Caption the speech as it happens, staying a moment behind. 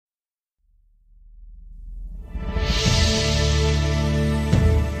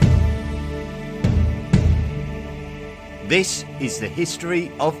This is the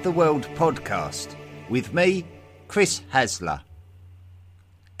History of the World podcast with me, Chris Hasler.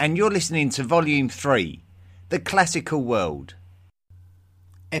 And you're listening to Volume 3, The Classical World.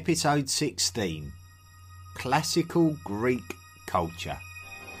 Episode 16, Classical Greek Culture.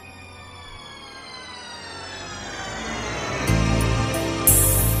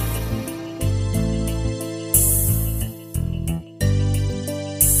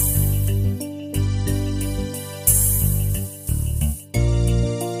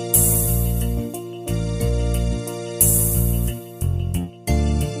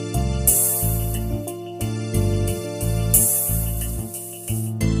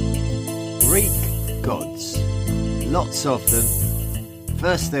 Greek gods. Lots of them.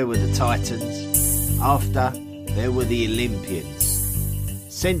 First there were the Titans. After, there were the Olympians.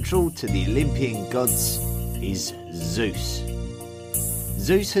 Central to the Olympian gods is Zeus.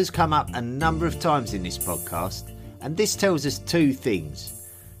 Zeus has come up a number of times in this podcast, and this tells us two things.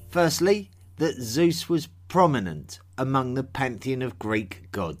 Firstly, that Zeus was prominent among the pantheon of Greek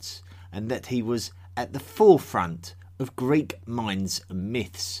gods, and that he was at the forefront of Greek minds and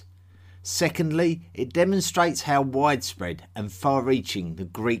myths. Secondly, it demonstrates how widespread and far-reaching the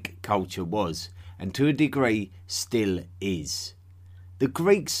Greek culture was, and to a degree still is. The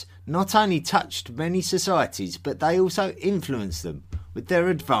Greeks not only touched many societies, but they also influenced them with their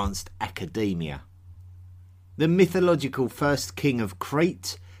advanced academia. The mythological first king of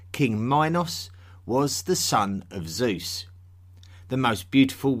Crete, King Minos, was the son of Zeus. The most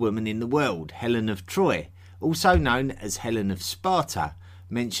beautiful woman in the world, Helen of Troy, also known as Helen of Sparta,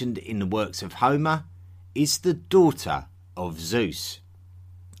 mentioned in the works of Homer, is the daughter of Zeus.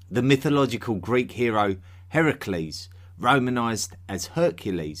 The mythological Greek hero Heracles, Romanised as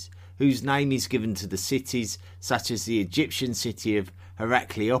Hercules, whose name is given to the cities such as the Egyptian city of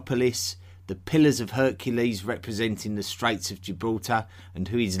Heracleopolis, the Pillars of Hercules representing the Straits of Gibraltar, and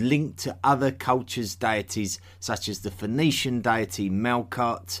who is linked to other cultures' deities such as the Phoenician deity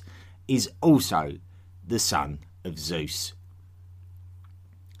Melkart, is also the son of Zeus.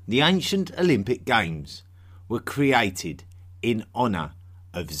 The ancient Olympic Games were created in honour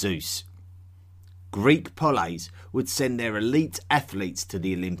of Zeus. Greek polis would send their elite athletes to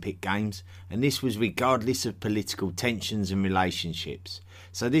the Olympic Games, and this was regardless of political tensions and relationships.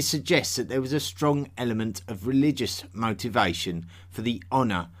 So this suggests that there was a strong element of religious motivation for the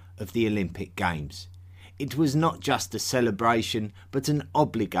honour of the Olympic Games. It was not just a celebration, but an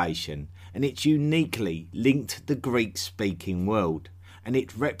obligation, and it uniquely linked the Greek-speaking world. And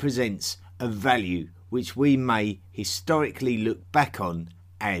it represents a value which we may historically look back on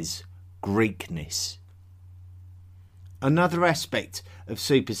as Greekness. Another aspect of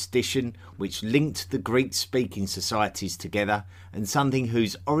superstition which linked the Greek-speaking societies together, and something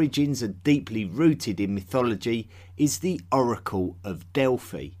whose origins are deeply rooted in mythology, is the Oracle of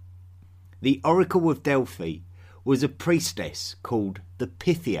Delphi. The Oracle of Delphi was a priestess called the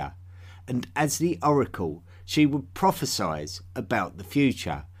Pythia, and as the oracle, she would prophesy about the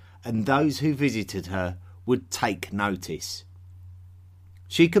future, and those who visited her would take notice.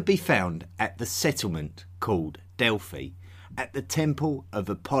 She could be found at the settlement called Delphi, at the temple of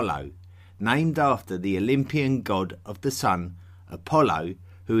Apollo, named after the Olympian god of the sun, Apollo,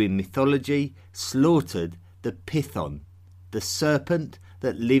 who in mythology slaughtered the Python, the serpent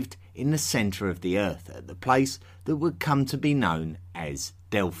that lived in the centre of the earth, at the place that would come to be known as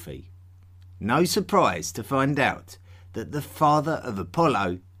Delphi. No surprise to find out that the father of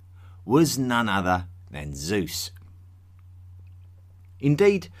Apollo was none other than Zeus.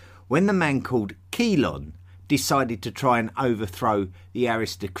 Indeed, when the man called Chelon decided to try and overthrow the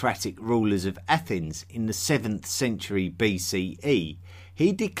aristocratic rulers of Athens in the 7th century BCE,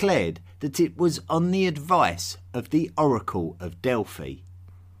 he declared that it was on the advice of the Oracle of Delphi.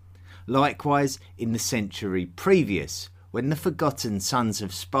 Likewise, in the century previous, when the forgotten sons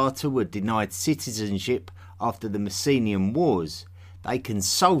of Sparta were denied citizenship after the Messenian Wars, they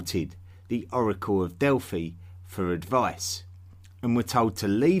consulted the Oracle of Delphi for advice, and were told to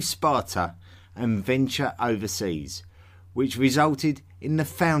leave Sparta and venture overseas, which resulted in the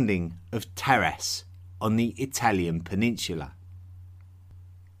founding of Taras on the Italian peninsula.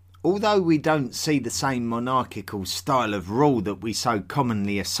 Although we don't see the same monarchical style of rule that we so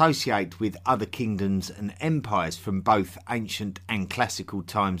commonly associate with other kingdoms and empires from both ancient and classical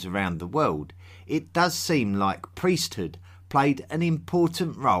times around the world, it does seem like priesthood played an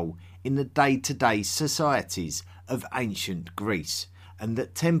important role in the day-to-day societies of ancient Greece, and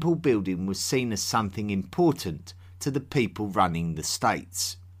that temple building was seen as something important to the people running the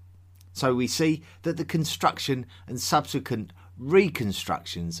states. So we see that the construction and subsequent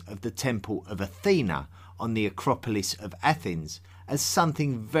reconstructions of the Temple of Athena on the Acropolis of Athens as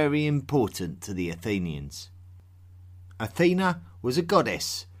something very important to the Athenians. Athena was a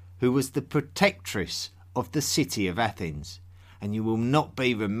goddess who was the protectress of the city of Athens, and you will not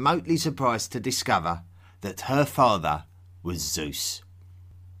be remotely surprised to discover that her father was Zeus.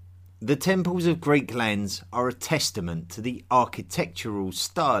 The temples of Greek lands are a testament to the architectural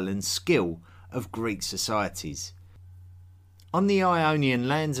style and skill of Greek societies. On the Ionian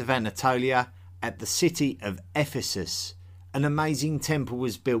lands of Anatolia, at the city of Ephesus, an amazing temple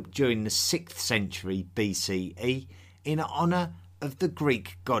was built during the 6th century BCE in honour of the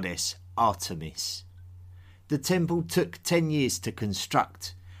Greek goddess Artemis. The temple took 10 years to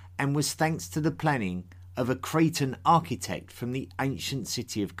construct and was thanks to the planning of a Cretan architect from the ancient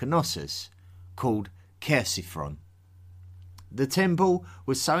city of Knossos called Chersiphron. The temple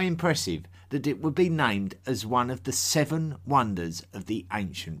was so impressive that it would be named as one of the 7 wonders of the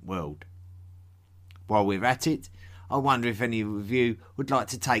ancient world. While we're at it, I wonder if any of you would like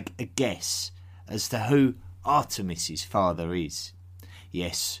to take a guess as to who Artemis's father is.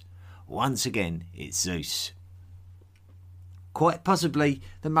 Yes, once again, it's Zeus. Quite possibly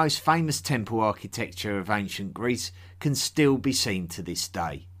the most famous temple architecture of ancient Greece can still be seen to this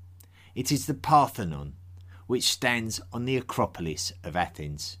day. It is the Parthenon, which stands on the Acropolis of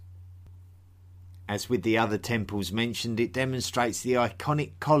Athens. As with the other temples mentioned, it demonstrates the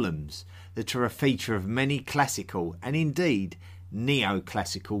iconic columns that are a feature of many classical and indeed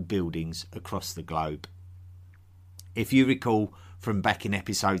neoclassical buildings across the globe. If you recall from back in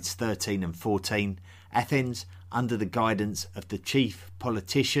episodes 13 and 14, Athens, under the guidance of the chief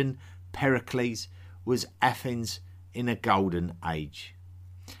politician Pericles, was Athens in a golden age,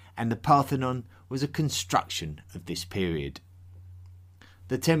 and the Parthenon was a construction of this period.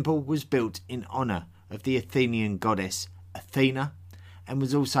 The temple was built in honour of the Athenian goddess Athena and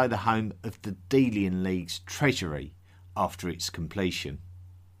was also the home of the Delian League's treasury after its completion.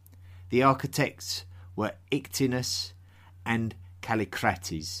 The architects were Ictinus and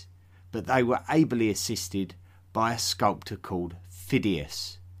Callicrates, but they were ably assisted by a sculptor called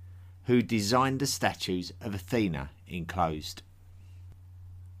Phidias, who designed the statues of Athena enclosed.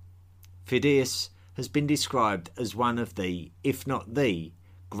 Phidias has been described as one of the, if not the,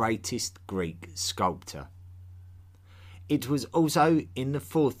 greatest Greek sculptor. It was also in the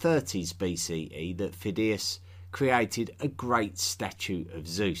 430s BCE that Phidias created a great statue of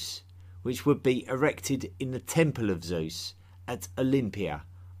Zeus, which would be erected in the Temple of Zeus at Olympia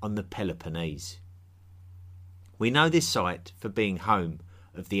on the Peloponnese. We know this site for being home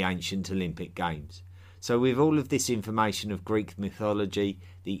of the ancient Olympic Games. So with all of this information of Greek mythology,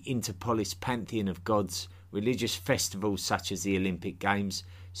 the interpolis pantheon of gods, religious festivals such as the Olympic Games,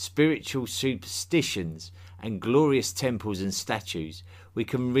 spiritual superstitions and glorious temples and statues, we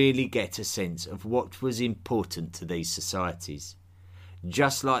can really get a sense of what was important to these societies.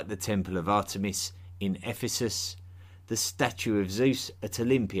 Just like the Temple of Artemis in Ephesus, the statue of Zeus at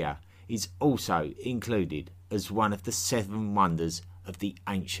Olympia is also included as one of the 7 wonders of the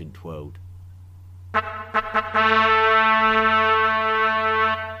ancient world.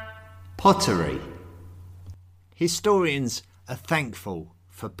 Pottery. Historians are thankful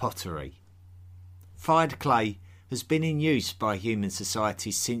for pottery. Fired clay has been in use by human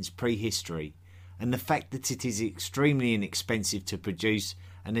societies since prehistory, and the fact that it is extremely inexpensive to produce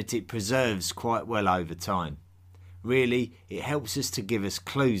and that it preserves quite well over time. Really, it helps us to give us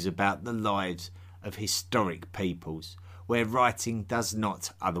clues about the lives of historic peoples, where writing does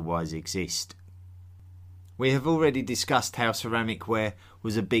not otherwise exist. We have already discussed how ceramic ware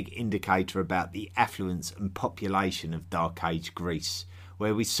was a big indicator about the affluence and population of Dark Age Greece,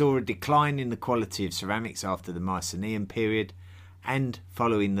 where we saw a decline in the quality of ceramics after the Mycenaean period and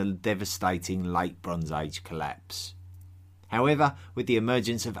following the devastating Late Bronze Age collapse. However, with the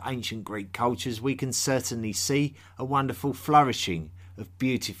emergence of ancient Greek cultures, we can certainly see a wonderful flourishing of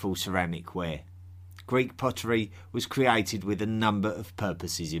beautiful ceramic ware. Greek pottery was created with a number of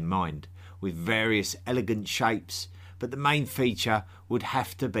purposes in mind, with various elegant shapes, but the main feature would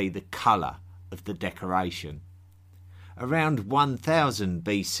have to be the colour of the decoration. Around 1000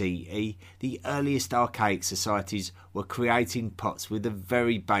 BCE, the earliest archaic societies were creating pots with a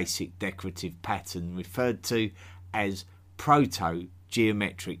very basic decorative pattern referred to as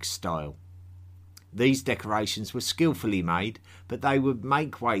proto-geometric style. These decorations were skillfully made, but they would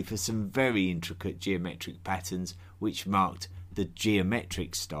make way for some very intricate geometric patterns which marked the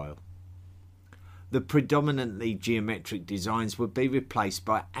geometric style. The predominantly geometric designs would be replaced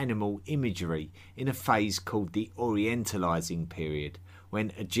by animal imagery in a phase called the Orientalizing period,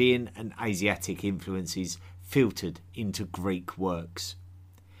 when Aegean and Asiatic influences filtered into Greek works.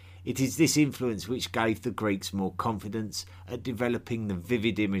 It is this influence which gave the Greeks more confidence at developing the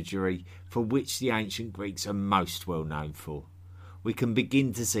vivid imagery for which the ancient Greeks are most well known for. We can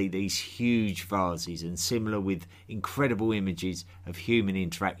begin to see these huge vases and similar with incredible images of human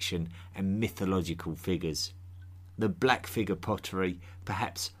interaction and mythological figures. The black figure pottery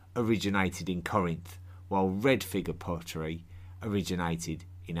perhaps originated in Corinth, while red figure pottery originated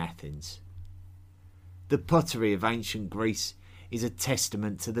in Athens. The pottery of ancient Greece is a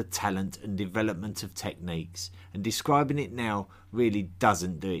testament to the talent and development of techniques, and describing it now really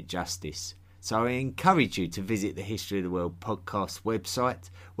doesn't do it justice. So I encourage you to visit the History of the World podcast website,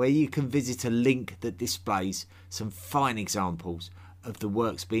 where you can visit a link that displays some fine examples of the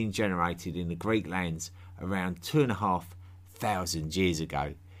works being generated in the Greek lands around 2,500 years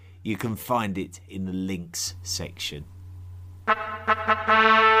ago. You can find it in the links section.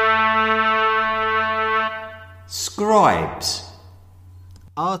 Scribes.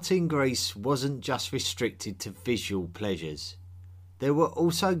 Art in Greece wasn't just restricted to visual pleasures. There were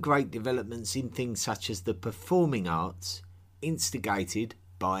also great developments in things such as the performing arts, instigated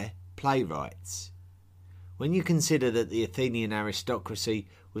by playwrights. When you consider that the Athenian aristocracy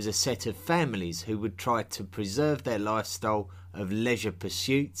was a set of families who would try to preserve their lifestyle of leisure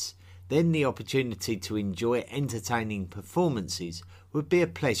pursuits, then the opportunity to enjoy entertaining performances would be a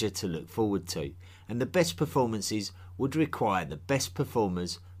pleasure to look forward to, and the best performances would require the best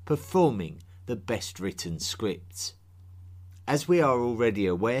performers performing the best written scripts. As we are already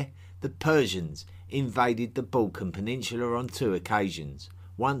aware, the Persians invaded the Balkan Peninsula on 2 occasions,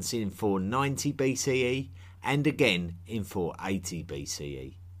 once in 490 BCE and again in 480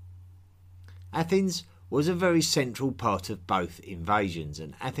 BCE. Athens was a very central part of both invasions,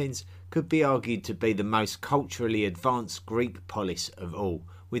 and Athens could be argued to be the most culturally advanced Greek polis of all,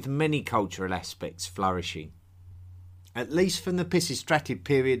 with many cultural aspects flourishing. At least from the Pisistrative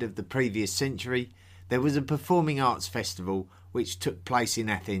period of the previous century, there was a performing arts festival which took place in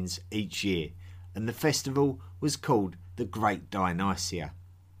Athens each year, and the festival was called the Great Dionysia.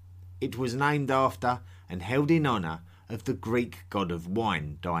 It was named after and held in honour of the Greek god of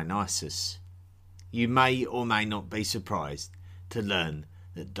wine, Dionysus. You may or may not be surprised to learn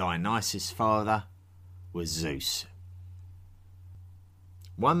that Dionysus' father was Zeus.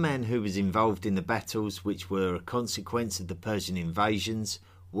 One man who was involved in the battles which were a consequence of the Persian invasions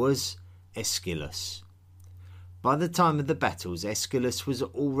was Aeschylus. By the time of the battles, Aeschylus was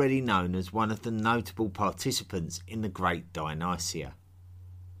already known as one of the notable participants in the Great Dionysia.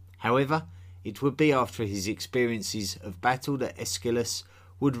 However, it would be after his experiences of battle that Aeschylus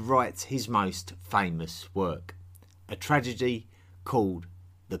would write his most famous work, a tragedy called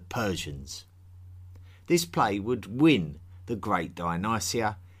The Persians. This play would win the Great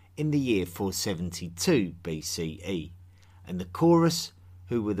Dionysia in the year 472 BCE, and the chorus,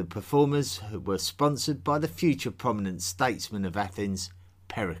 who were the performers, who were sponsored by the future prominent statesman of Athens,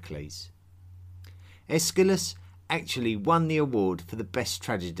 Pericles. Aeschylus actually won the award for the best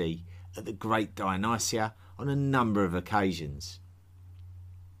tragedy at the Great Dionysia on a number of occasions.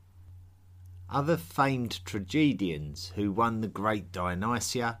 Other famed tragedians who won the Great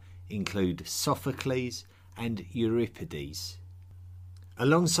Dionysia include Sophocles and Euripides.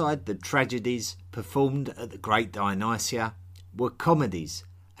 Alongside the tragedies performed at the Great Dionysia were comedies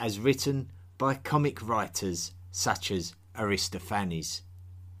as written by comic writers such as Aristophanes.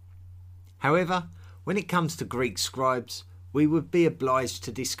 However, when it comes to Greek scribes, we would be obliged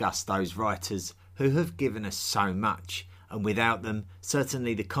to discuss those writers who have given us so much, and without them,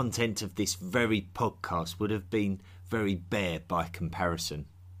 certainly the content of this very podcast would have been very bare by comparison.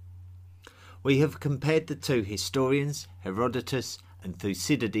 We have compared the two historians, Herodotus and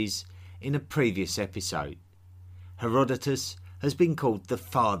Thucydides, in a previous episode. Herodotus has been called the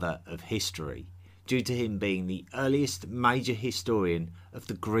father of history, due to him being the earliest major historian of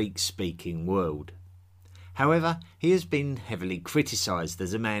the Greek-speaking world. However, he has been heavily criticised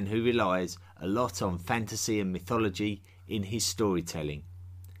as a man who relies a lot on fantasy and mythology in his storytelling.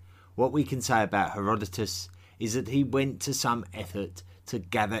 What we can say about Herodotus is that he went to some effort to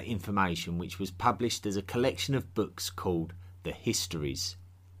gather information which was published as a collection of books called the Histories.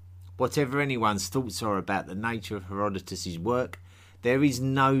 Whatever anyone's thoughts are about the nature of Herodotus' work, there is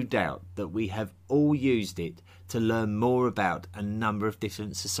no doubt that we have all used it to learn more about a number of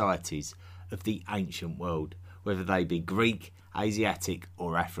different societies of the ancient world, whether they be Greek, Asiatic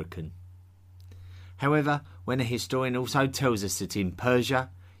or African. However, when a historian also tells us that in Persia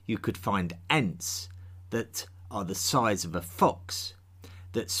you could find ants that are the size of a fox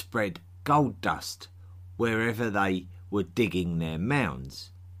that spread gold dust wherever they were digging their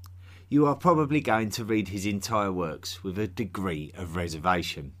mounds, you are probably going to read his entire works with a degree of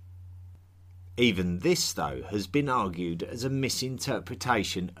reservation. Even this, though, has been argued as a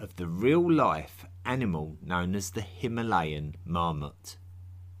misinterpretation of the real-life animal known as the Himalayan marmot.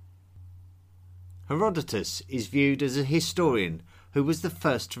 Herodotus is viewed as a historian who was the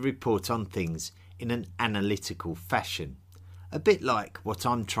first to report on things in an analytical fashion, a bit like what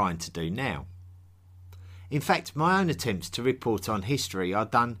I'm trying to do now. In fact, my own attempts to report on history are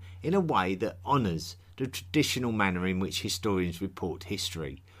done in a way that honours the traditional manner in which historians report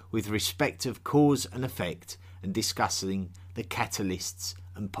history, with respect of cause and effect and discussing the catalysts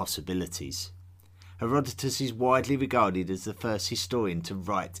and possibilities. Herodotus is widely regarded as the first historian to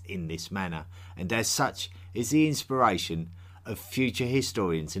write in this manner, and as such is the inspiration of future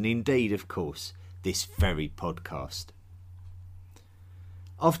historians and indeed, of course, this very podcast.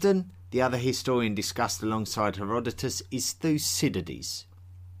 Often, the other historian discussed alongside Herodotus is Thucydides.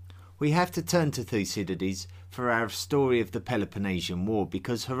 We have to turn to Thucydides for our story of the Peloponnesian War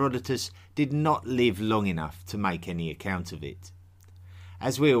because Herodotus did not live long enough to make any account of it.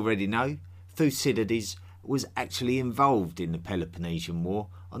 As we already know, Thucydides was actually involved in the Peloponnesian War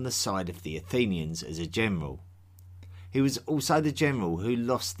on the side of the Athenians as a general. He was also the general who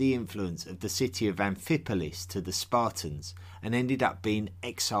lost the influence of the city of Amphipolis to the Spartans and ended up being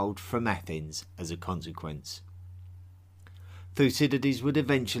exiled from Athens as a consequence. Thucydides would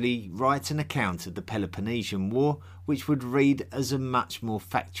eventually write an account of the Peloponnesian War which would read as a much more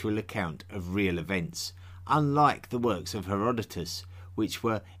factual account of real events, unlike the works of Herodotus, which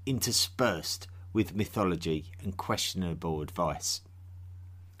were interspersed with mythology and questionable advice.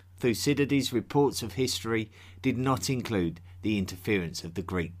 Thucydides' reports of history did not include the interference of the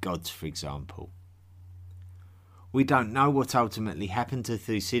Greek gods, for example. We don't know what ultimately happened to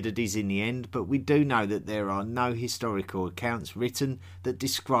Thucydides in the end, but we do know that there are no historical accounts written that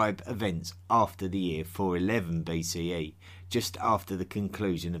describe events after the year 411 BCE, just after the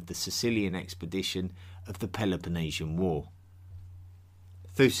conclusion of the Sicilian expedition of the Peloponnesian War.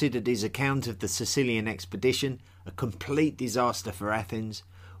 Thucydides' account of the Sicilian expedition, a complete disaster for Athens,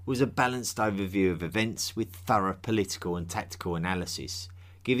 was a balanced overview of events with thorough political and tactical analysis,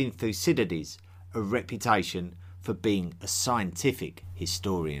 giving Thucydides a reputation for being a scientific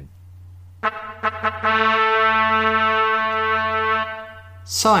historian.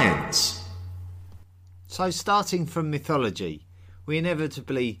 Science. So starting from mythology, we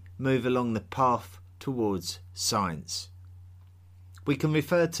inevitably move along the path towards science. We can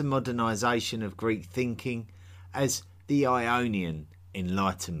refer to modernisation of Greek thinking as the Ionian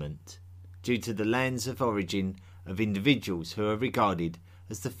Enlightenment, due to the lands of origin of individuals who are regarded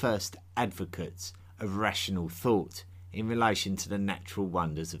as the first advocates of rational thought in relation to the natural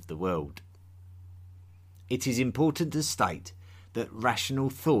wonders of the world. It is important to state that rational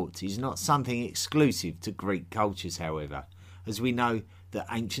thought is not something exclusive to Greek cultures, however, as we know that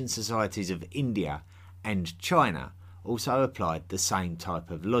ancient societies of India and China also applied the same type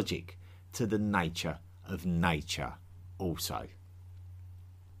of logic to the nature of nature also.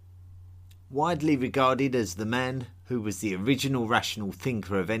 Widely regarded as the man who was the original rational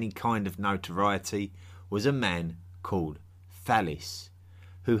thinker of any kind of notoriety was a man called Thales,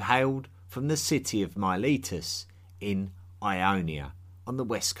 who hailed from the city of Miletus in Ionia on the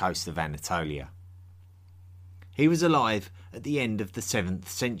west coast of Anatolia. He was alive at the end of the 7th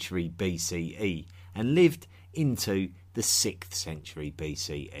century BCE and lived into the 6th century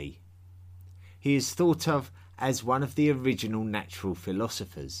BCE. He is thought of as one of the original natural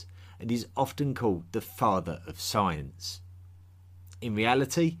philosophers and is often called the father of science. In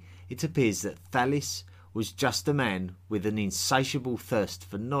reality, it appears that Thales was just a man with an insatiable thirst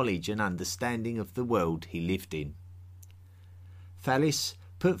for knowledge and understanding of the world he lived in. Thales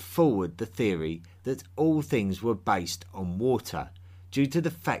put forward the theory that all things were based on water, due to the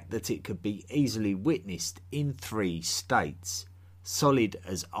fact that it could be easily witnessed in 3 states: solid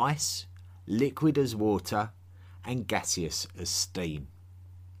as ice, liquid as water, and gaseous as steam.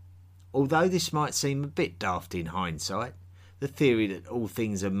 Although this might seem a bit daft in hindsight, the theory that all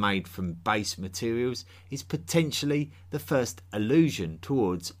things are made from base materials is potentially the first allusion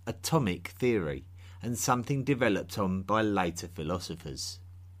towards atomic theory, and something developed on by later philosophers.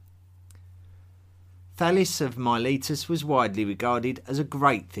 Thales of Miletus was widely regarded as a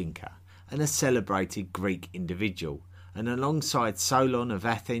great thinker and a celebrated Greek individual, and alongside Solon of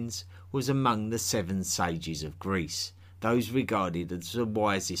Athens was among the 7 sages of Greece, those regarded as the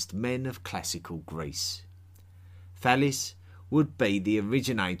wisest men of classical Greece. Thales would be the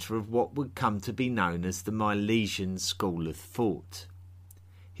originator of what would come to be known as the Milesian school of thought.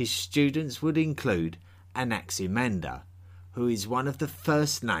 His students would include Anaximander, who is one of the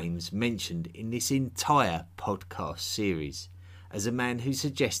first names mentioned in this entire podcast series, as a man who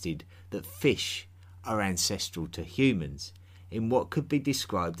suggested that fish are ancestral to humans in what could be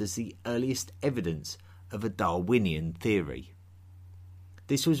described as the earliest evidence of a Darwinian theory.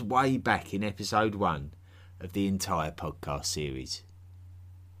 This was way back in episode 1 of the entire podcast series.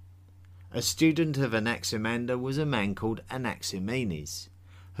 A student of Anaximander was a man called Anaximenes,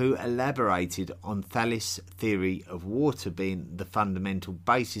 who elaborated on Thales' theory of water being the fundamental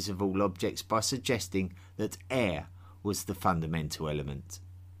basis of all objects by suggesting that air was the fundamental element.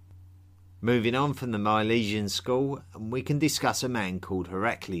 Moving on from the Milesian school, we can discuss a man called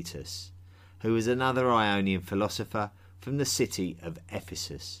Heraclitus, who was another Ionian philosopher from the city of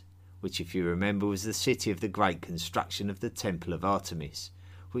Ephesus, which, if you remember, was the city of the great construction of the Temple of Artemis,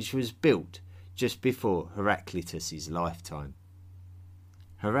 which was built just before Heraclitus' lifetime.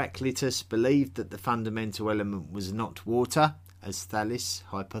 Heraclitus believed that the fundamental element was not water, as Thales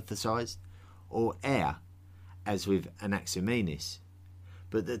hypothesized, or air, as with Anaximenes,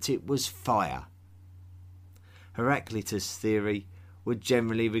 but that it was fire. Heraclitus' theory was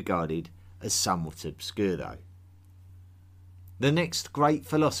generally regarded as somewhat obscure, though. The next great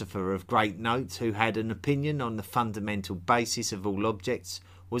philosopher of great note who had an opinion on the fundamental basis of all objects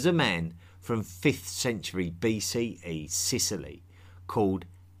was a man from 5th century BCE Sicily called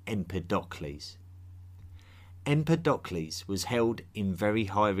Empedocles. Empedocles was held in very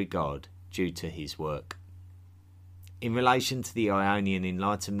high regard due to his work. In relation to the Ionian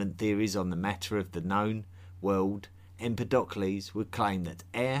Enlightenment theories on the matter of the known world, Empedocles would claim that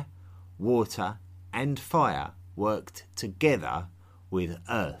air, water and fire worked together with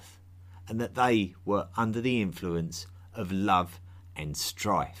earth, and that they were under the influence of love and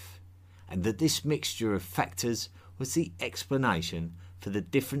strife, and that this mixture of factors was the explanation for the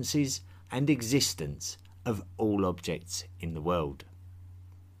differences and existence of all objects in the world.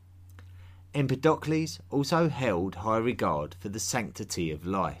 Empedocles also held high regard for the sanctity of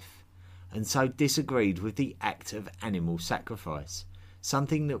life, and so disagreed with the act of animal sacrifice,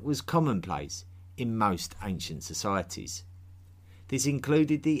 something that was commonplace in most ancient societies. This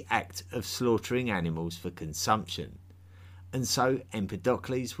included the act of slaughtering animals for consumption, and so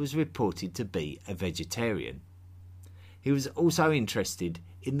Empedocles was reported to be a vegetarian. He was also interested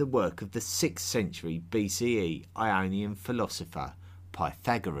in the work of the 6th century BCE Ionian philosopher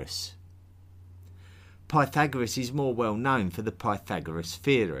Pythagoras. Pythagoras is more well known for the Pythagoras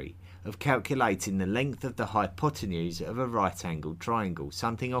theory of calculating the length of the hypotenuse of a right-angled triangle,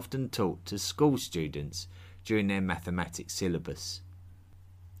 something often taught to school students during their mathematics syllabus.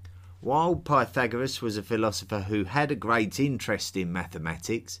 While Pythagoras was a philosopher who had a great interest in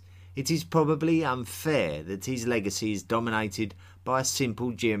mathematics, it is probably unfair that his legacy is dominated by a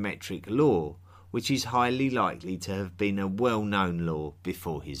simple geometric law, which is highly likely to have been a well-known law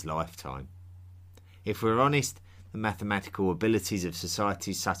before his lifetime. If we're honest, the mathematical abilities of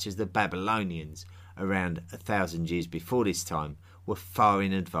societies such as the Babylonians around 1,000 years before this time were far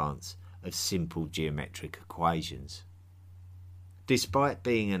in advance of simple geometric equations. Despite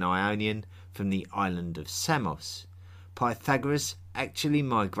being an Ionian from the island of Samos, Pythagoras actually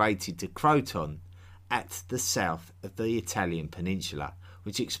migrated to Croton at the south of the Italian peninsula,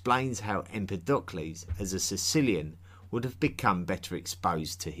 which explains how Empedocles, as a Sicilian, would have become better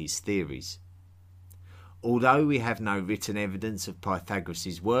exposed to his theories. Although we have no written evidence of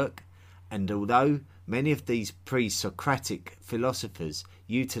Pythagoras' work, and although many of these pre-Socratic philosophers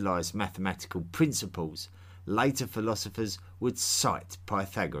utilised mathematical principles, later philosophers would cite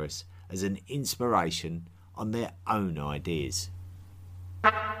Pythagoras as an inspiration on their own ideas.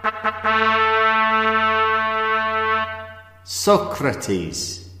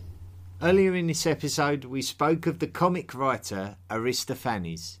 Socrates. Earlier in this episode we spoke of the comic writer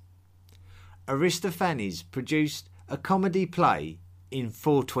Aristophanes. Aristophanes produced a comedy play in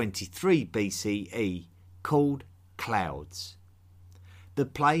 423 BCE called Clouds. The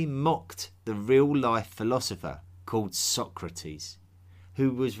play mocked the real-life philosopher called Socrates,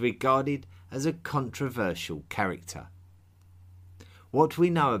 who was regarded as a controversial character. What we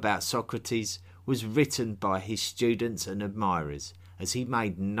know about Socrates was written by his students and admirers, as he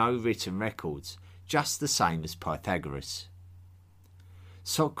made no written records, just the same as Pythagoras.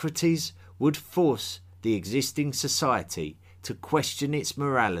 Socrates would force the existing society to question its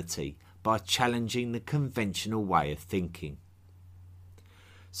morality by challenging the conventional way of thinking.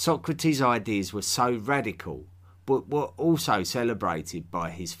 Socrates' ideas were so radical, but were also celebrated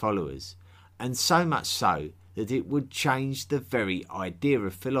by his followers, and so much so that it would change the very idea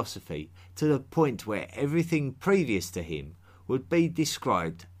of philosophy to the point where everything previous to him would be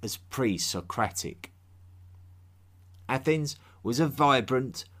described as pre-Socratic. Athens was a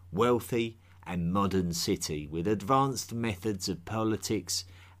vibrant, wealthy and modern city with advanced methods of politics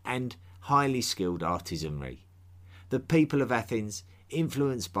and highly skilled artisanry. The people of Athens,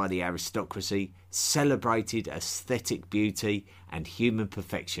 influenced by the aristocracy, celebrated aesthetic beauty and human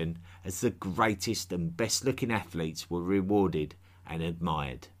perfection as the greatest and best-looking athletes were rewarded and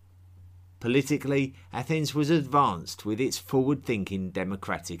admired. Politically, Athens was advanced with its forward-thinking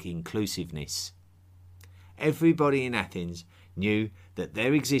democratic inclusiveness. Everybody in Athens knew that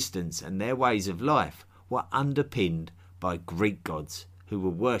their existence and their ways of life were underpinned by Greek gods who were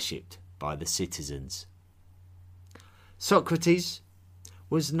worshipped by the citizens. Socrates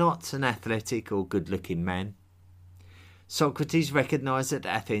was not an athletic or good-looking man. Socrates recognised that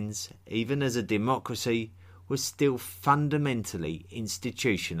Athens, even as a democracy, was still fundamentally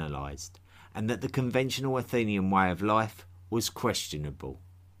institutionalised, and that the conventional Athenian way of life was questionable.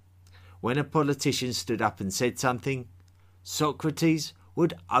 When a politician stood up and said something, Socrates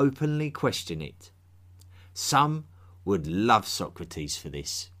would openly question it. Some would love Socrates for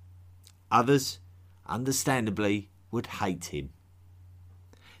this. Others, understandably, would hate him.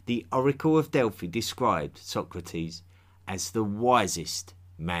 The Oracle of Delphi described Socrates as the wisest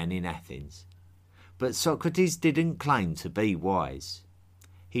man in Athens. But Socrates didn't claim to be wise.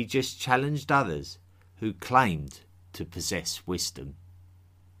 He just challenged others who claimed to possess wisdom.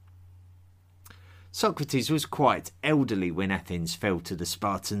 Socrates was quite elderly when Athens fell to the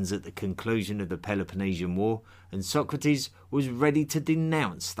Spartans at the conclusion of the Peloponnesian War, and Socrates was ready to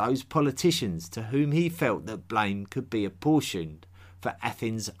denounce those politicians to whom he felt that blame could be apportioned for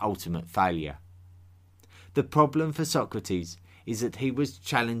Athens' ultimate failure. The problem for Socrates is that he was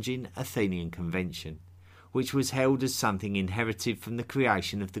challenging Athenian convention, which was held as something inherited from the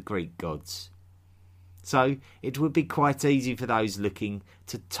creation of the Greek gods. So it would be quite easy for those looking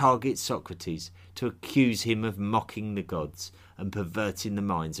to target Socrates to accuse him of mocking the gods and perverting the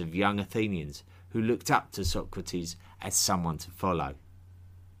minds of young Athenians who looked up to Socrates as someone to follow.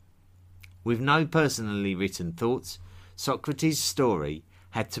 With no personally written thoughts, Socrates' story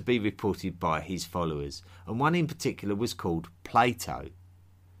had to be reported by his followers, and one in particular was called Plato.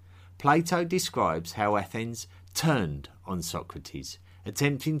 Plato describes how Athens turned on Socrates,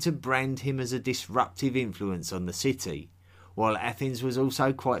 attempting to brand him as a disruptive influence on the city, while Athens was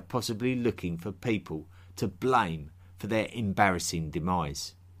also quite possibly looking for people to blame for their embarrassing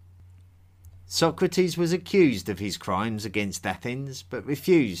demise. Socrates was accused of his crimes against Athens, but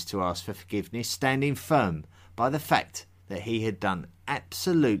refused to ask for forgiveness, standing firm by the fact that he had done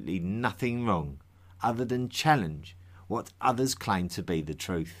absolutely nothing wrong other than challenge what others claimed to be the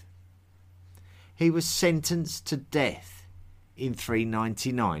truth. He was sentenced to death in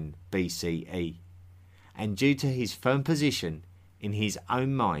 399 BCE, and due to his firm position in his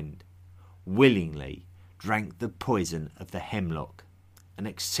own mind, willingly drank the poison of the hemlock and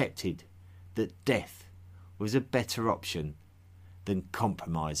accepted that death was a better option than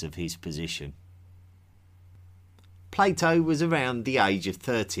compromise of his position. Plato was around the age of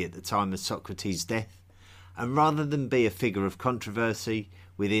 30 at the time of Socrates' death, and rather than be a figure of controversy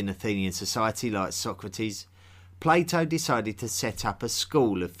within Athenian society like Socrates, Plato decided to set up a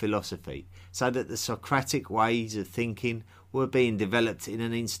school of philosophy so that the Socratic ways of thinking were being developed in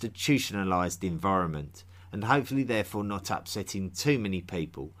an institutionalised environment, and hopefully therefore not upsetting too many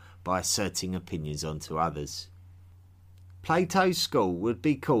people by asserting opinions onto others. Plato's school would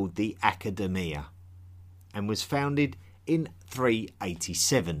be called the Academia, and was founded in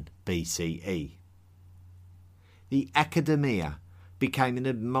 387 BCE. The Academia became an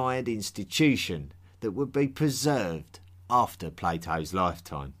admired institution that would be preserved after Plato's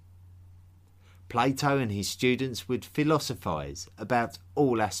lifetime. Plato and his students would philosophise about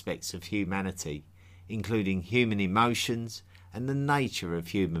all aspects of humanity, including human emotions and the nature of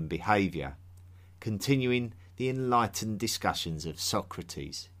human behaviour, continuing the enlightened discussions of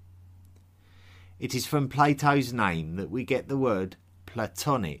Socrates. It is from Plato's name that we get the word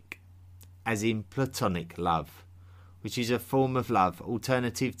Platonic, as in platonic love, which is a form of love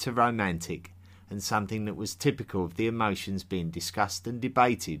alternative to romantic and something that was typical of the emotions being discussed and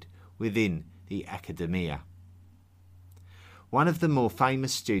debated within the Academia. One of the more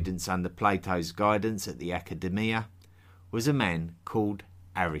famous students under Plato's guidance at the Academia was a man called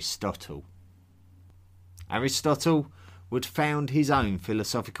Aristotle. Aristotle would found his own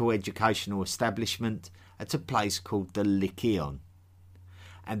philosophical educational establishment at a place called the Lyceon,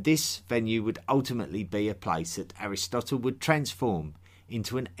 and this venue would ultimately be a place that Aristotle would transform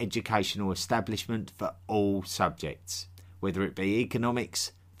into an educational establishment for all subjects, whether it be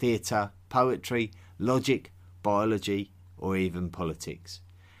economics, theatre, poetry, logic, biology, or even politics.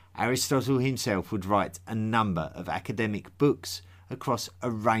 Aristotle himself would write a number of academic books across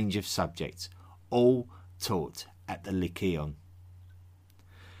a range of subjects, all taught at the Lyceon.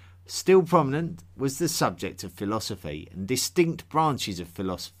 Still prominent was the subject of philosophy, and distinct branches of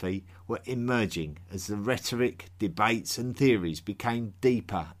philosophy were emerging as the rhetoric, debates and theories became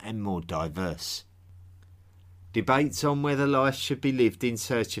deeper and more diverse. Debates on whether life should be lived in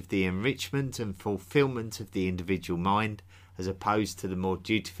search of the enrichment and fulfilment of the individual mind, as opposed to the more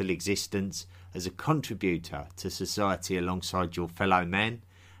dutiful existence as a contributor to society alongside your fellow man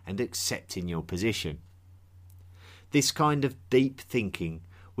and accepting your position. This kind of deep thinking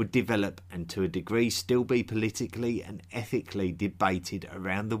would develop and to a degree still be politically and ethically debated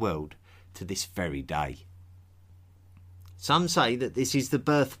around the world to this very day. Some say that this is the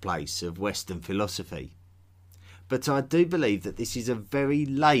birthplace of Western philosophy, but I do believe that this is a very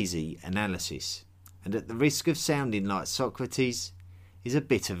lazy analysis, and at the risk of sounding like Socrates, is a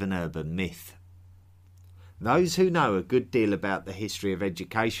bit of an urban myth. Those who know a good deal about the history of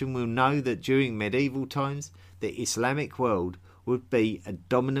education will know that during medieval times, the Islamic world would be a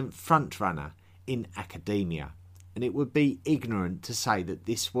dominant frontrunner in academia, and it would be ignorant to say that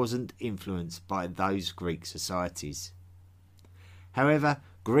this wasn't influenced by those Greek societies. However,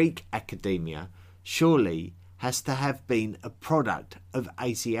 Greek academia surely has to have been a product of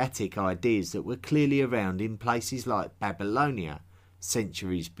Asiatic ideas that were clearly around in places like Babylonia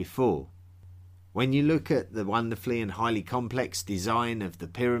centuries before. When you look at the wonderfully and highly complex design of the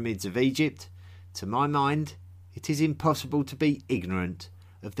pyramids of Egypt, to my mind, it is impossible to be ignorant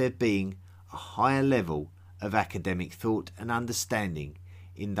of there being a higher level of academic thought and understanding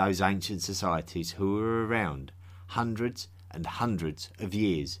in those ancient societies who were around hundreds and hundreds of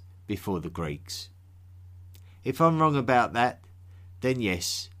years before the Greeks. If I'm wrong about that, then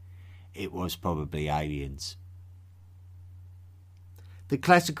yes, it was probably aliens. The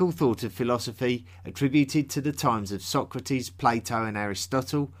classical thought of philosophy attributed to the times of Socrates, Plato and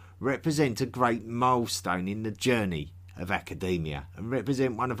Aristotle represent a great milestone in the journey of academia and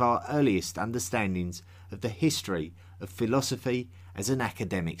represent one of our earliest understandings of the history of philosophy as an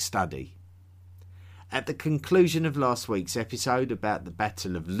academic study. At the conclusion of last week's episode about the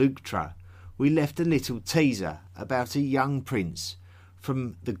Battle of Leuctra, we left a little teaser about a young prince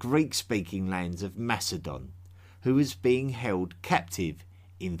from the Greek-speaking lands of Macedon who was being held captive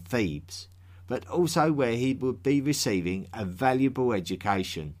in Thebes, but also where he would be receiving a valuable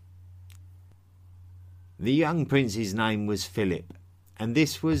education. The young prince's name was Philip, and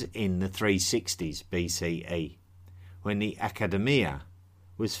this was in the 360s BCE, when the Academia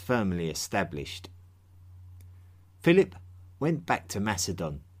was firmly established. Philip went back to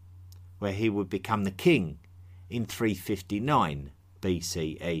Macedon, where he would become the king in 359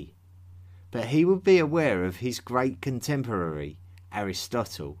 BCE. But he would be aware of his great contemporary,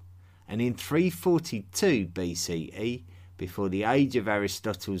 Aristotle, and in 342 BCE, before the age of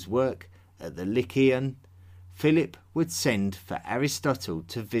Aristotle's work at the Lyceon, Philip would send for Aristotle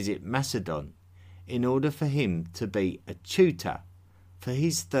to visit Macedon in order for him to be a tutor for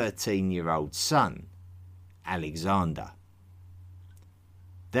his 13-year-old son, Alexander.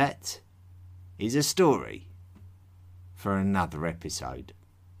 That is a story for another episode.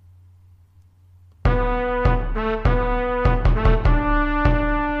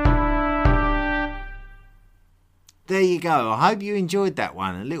 There you go. I hope you enjoyed that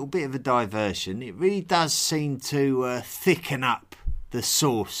one. A little bit of a diversion. It really does seem to thicken up the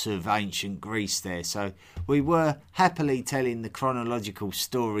source of ancient Greece there. So we were happily telling the chronological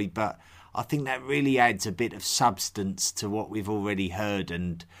story, but I think that really adds a bit of substance to what we've already heard,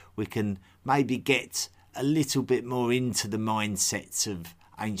 and we can maybe get a little bit more into the mindsets of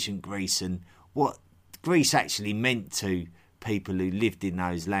ancient Greece and what Greece actually meant to people who lived in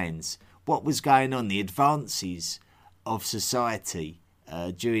those lands. What was going on, the advances of society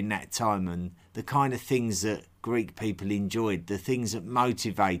during that time, and the kind of things that Greek people enjoyed, the things that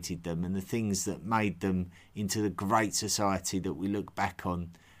motivated them and the things that made them into the great society that we look back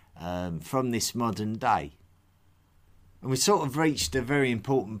on from this modern day. And we sort of reached a very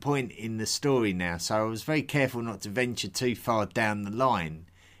important point in the story now, so I was very careful not to venture too far down the line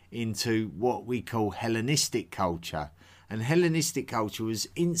into what we call Hellenistic culture. And Hellenistic culture was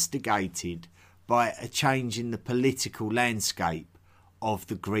instigated by a change in the political landscape of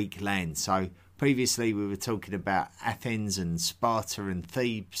the Greek land. So previously we were talking about Athens and Sparta and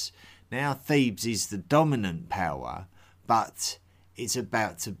Thebes. Now Thebes is the dominant power, but it's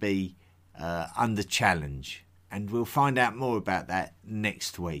about to be under challenge. And we'll find out more about that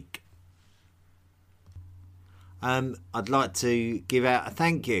next week. I'd like to give out a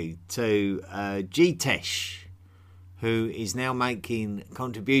thank you to Jitesh, who is now making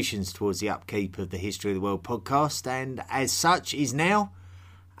contributions towards the upkeep of the History of the World podcast, and as such is now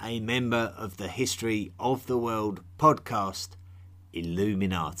a member of the History of the World podcast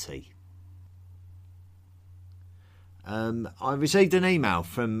Illuminati. I received an email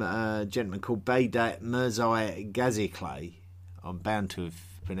from a gentleman called Beydat Mirzai Gazikli. I'm bound to have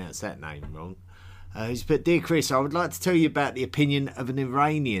pronounced that name wrong. He's put, "Dear Chris, I would like to tell you about the opinion of an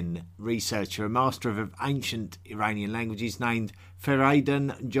Iranian researcher, a master of ancient Iranian languages named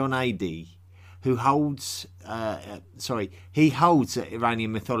Feridun Jonaidi, who holds that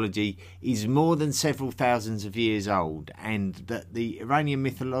Iranian mythology is more than several thousands of years old, and that the Iranian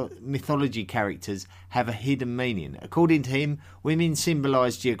mythology characters have a hidden meaning. According to him, women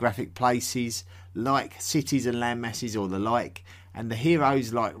symbolise geographic places like cities and landmasses or the like, and the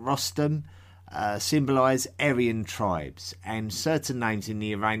heroes like Rostam symbolise Aryan tribes, and certain names in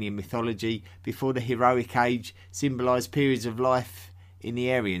the Iranian mythology before the heroic age symbolise periods of life in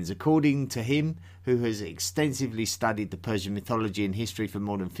the Aryans. According to him, who has extensively studied the Persian mythology and history for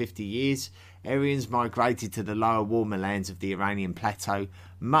more than 50 years, Aryans migrated to the lower, warmer lands of the Iranian plateau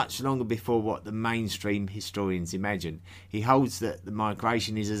much longer before what the mainstream historians imagine. He holds that the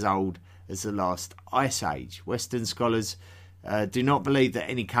migration is as old as the last ice age. Western scholars do not believe that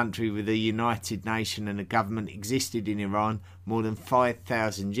any country with a united nation and a government existed in Iran more than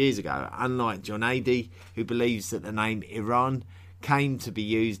 5,000 years ago, unlike John Ady, who believes that the name Iran came to be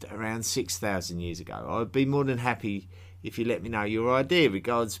used around 6,000 years ago. I'd be more than happy if you let me know your idea.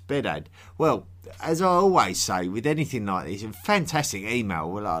 Regards, Bedad." Well, as I always say with anything like this, a fantastic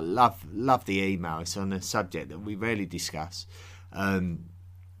email. Well, I love the email. It's on a subject that we rarely discuss.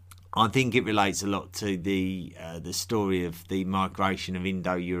 I think it relates a lot to the story of the migration of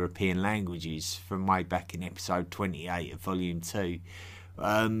Indo-European languages from way back in episode 28 of Volume 2.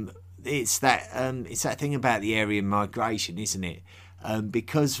 It's that thing about the Aryan migration, isn't it?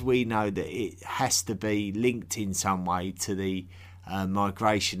 Because we know that it has to be linked in some way to the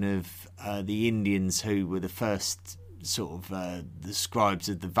migration of the Indians, who were the first sort of the scribes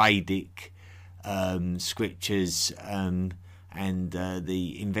of the Vedic scriptures, and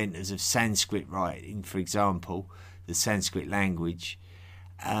the inventors of Sanskrit writing, for example, the Sanskrit language.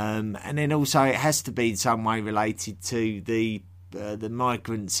 And then also it has to be in some way related to the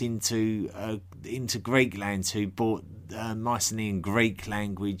migrants into Greek lands who brought Mycenaean Greek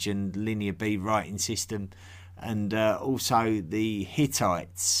language and Linear B writing system, and also the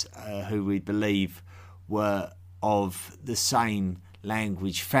Hittites, who we believe were of the same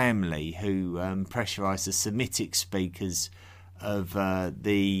language family, who pressurised the Semitic speakers of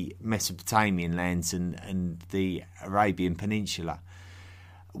the Mesopotamian lands and the Arabian Peninsula.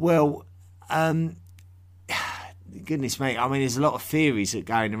 Well, goodness me, I mean, there's a lot of theories that are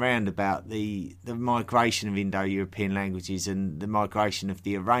going around about the migration of Indo-European languages and the migration of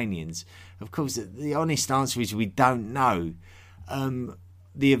the Iranians. Of course, the honest answer is we don't know.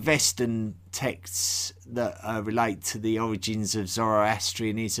 The Avestan texts that relate to the origins of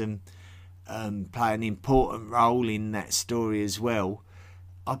Zoroastrianism play an important role in that story as well.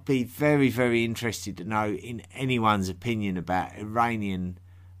 I'd be very, very interested to know in anyone's opinion about Iranian,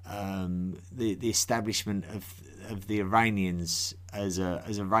 the establishment of the Iranians as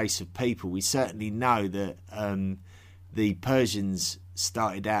a race of people. We certainly know that the Persians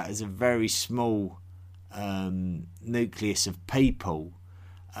started out as a very small nucleus of people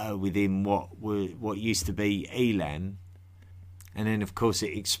within what used to be Elam, and then of course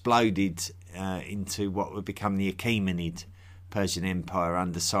it exploded into what would become the Achaemenid Persian Empire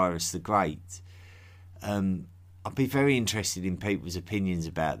under Cyrus the Great. I'd be very interested in people's opinions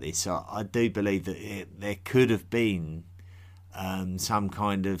about this. I do believe that there could have been some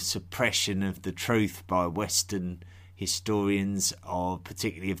kind of suppression of the truth by Western historians,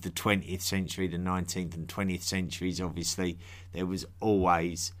 particularly of the 20th century, the 19th and 20th centuries. Obviously, there was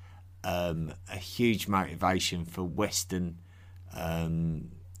always a huge motivation for Western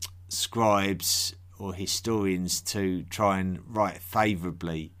scribes or historians to try and write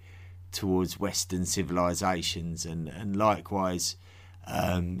favourably towards Western civilizations, and likewise,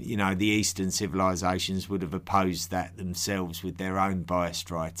 the Eastern civilizations would have opposed that themselves with their own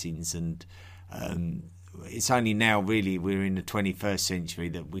biased writings. And it's only now, really, we're in the 21st century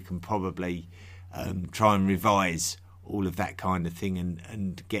that we can probably try and revise all of that kind of thing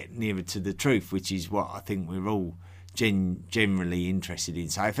and get nearer to the truth, which is what I think we're all generally interested in.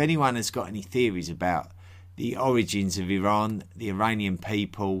 So if anyone has got any theories about the origins of Iran, the Iranian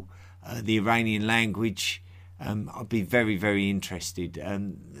people, the Iranian language, I'd be very, very interested.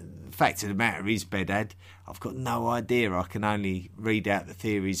 The fact of the matter is, Bedad, I've got no idea. I can only read out the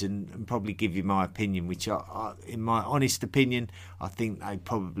theories and probably give you my opinion, which, in my honest opinion, I think they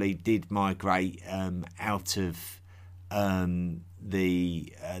probably did migrate out of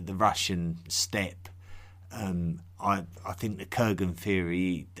the Russian steppe. I think the Kurgan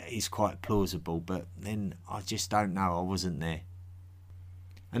theory is quite plausible, but then I just don't know. I wasn't there.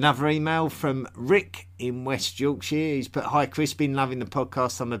 Another email from Rick in West Yorkshire. He's put, "Hi Chris, been loving the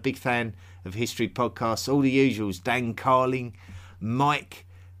podcast. I'm a big fan of history podcasts. All the usuals, Dan Carling, Mike,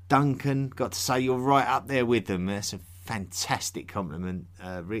 Duncan. Got to say you're right up there with them." That's a fantastic compliment,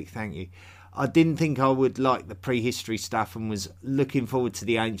 Rick. Thank you. I didn't think I would like the prehistory stuff and was looking forward to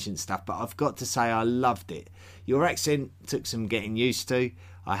the ancient stuff, but I've got to say I loved it. Your accent took some getting used to.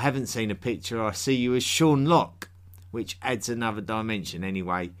 I haven't seen a picture. I see you as Sean Locke, which adds another dimension.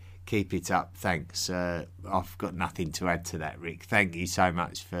 Anyway, keep it up. Thanks. I've got nothing to add to that, Rick. Thank you so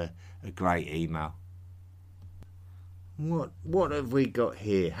much for a great email. What have we got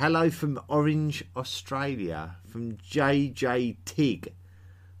here? Hello from Orange, Australia, from JJ Tig.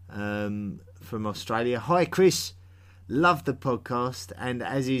 From Australia. "Hi Chris, love the podcast, and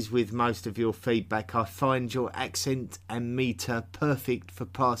as is with most of your feedback, I find your accent and meter perfect for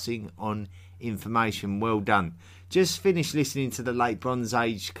passing on information. Well done. Just finished listening to the late Bronze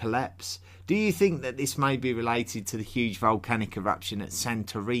Age collapse. Do you think that this may be related to the huge volcanic eruption at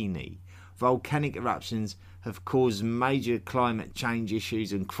Santorini? Volcanic eruptions have caused major climate change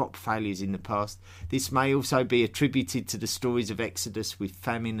issues and crop failures in the past. This may also be attributed to the stories of Exodus, with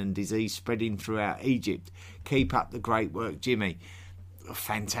famine and disease spreading throughout Egypt. Keep up the great work, Jimmy." A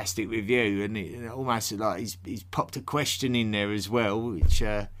fantastic review, and it almost like he's popped a question in there as well, which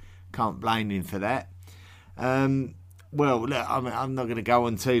can't blame him for that. Well, look, I'm not going to go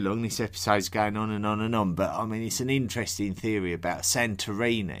on too long. This episode's going on and on and on, but I mean, it's an interesting theory about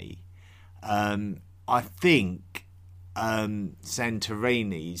Santorini. I think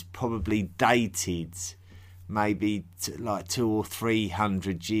Santorini is probably dated maybe like 200 or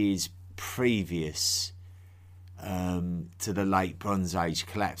 300 years previous to the late Bronze Age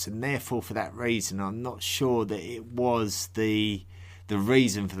collapse, and therefore for that reason I'm not sure that it was the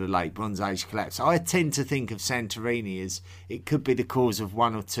reason for the late Bronze Age collapse. I tend to think of Santorini as it could be the cause of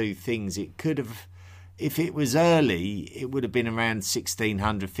one or two things. It could have, if it was early, it would have been around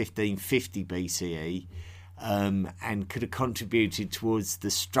 1600, 1550 BCE, and could have contributed towards the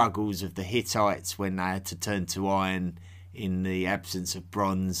struggles of the Hittites when they had to turn to iron in the absence of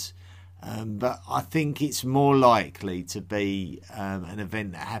bronze. But I think it's more likely to be an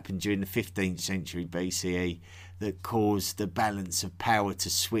event that happened during the 15th century BCE that caused the balance of power to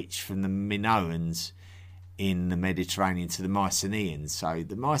switch from the Minoans in the Mediterranean to the Mycenaeans. So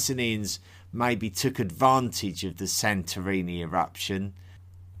the Mycenaeans maybe took advantage of the Santorini eruption,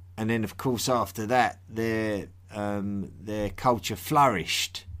 and then of course after that their culture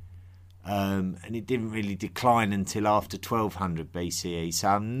flourished, and it didn't really decline until after 1200 BCE. So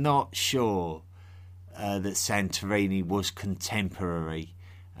I'm not sure that Santorini was contemporary,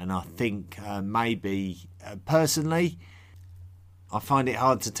 and I think maybe personally I find it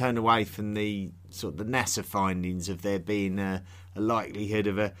hard to turn away from the sort of the NASA findings of there being a likelihood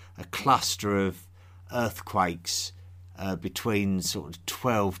of a cluster of earthquakes between sort of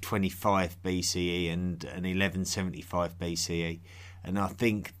 1225 BCE and 1175 BCE. And I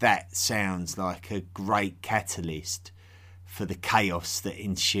think that sounds like a great catalyst for the chaos that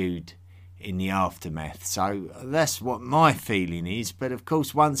ensued in the aftermath. So that's what my feeling is. But of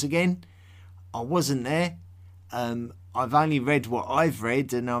course, once again, I wasn't there. I've only read what I've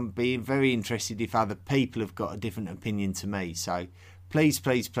read, and I'm being very interested if other people have got a different opinion to me. So please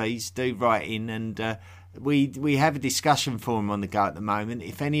do write in, and we have a discussion forum on the go at the moment.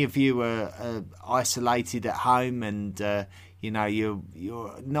 If any of you are isolated at home and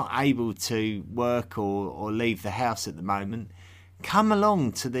you're not able to work or leave the house at the moment, come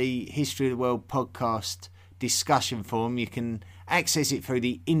along to the History of the World podcast discussion forum. You can access it through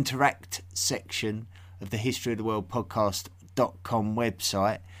the interact section of the History of the World podcast.com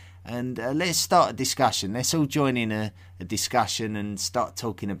website, and let's start a discussion. Let's all join in a discussion and start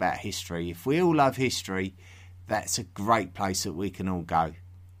talking about history. If we all love history, that's a great place that we can all go.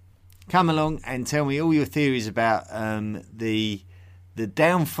 Come along and tell me all your theories about the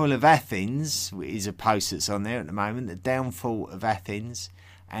downfall of Athens. Is a post that's on there at the moment, the downfall of Athens,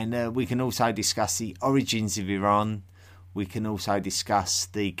 and we can also discuss the origins of Iran. We can also discuss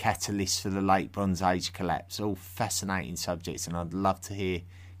the catalyst for the late Bronze Age collapse. All fascinating subjects, and I'd love to hear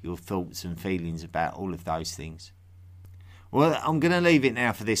your thoughts and feelings about all of those things. Well, I'm going to leave it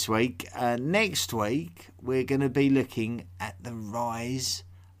now for this week. Next week, we're going to be looking at the rise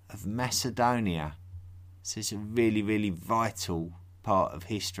of Macedonia. So it's a really, really vital part of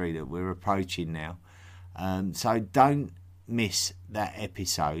history that we're approaching now. So don't miss that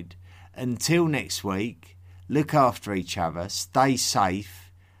episode. Until next week, look after each other, stay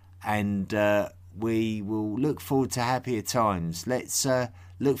safe, and we will look forward to happier times. Let's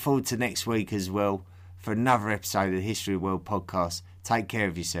look forward to next week as well for another episode of the History of the World podcast. Take care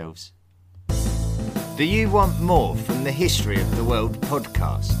of yourselves. Do you want more from the History of the World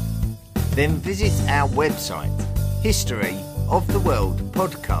podcast? Then visit our website,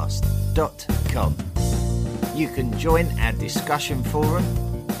 historyoftheworldpodcast.com. You can join our discussion forum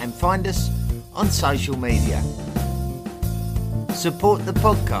and find us on social media. Support the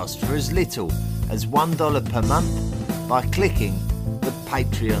podcast for as little as $1 per month by clicking the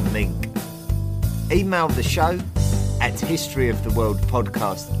Patreon link. Email the show at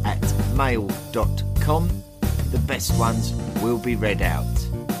historyoftheworldpodcast@mail.com. The best ones will be read out.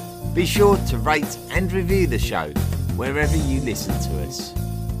 Be sure to rate and review the show wherever you listen to us.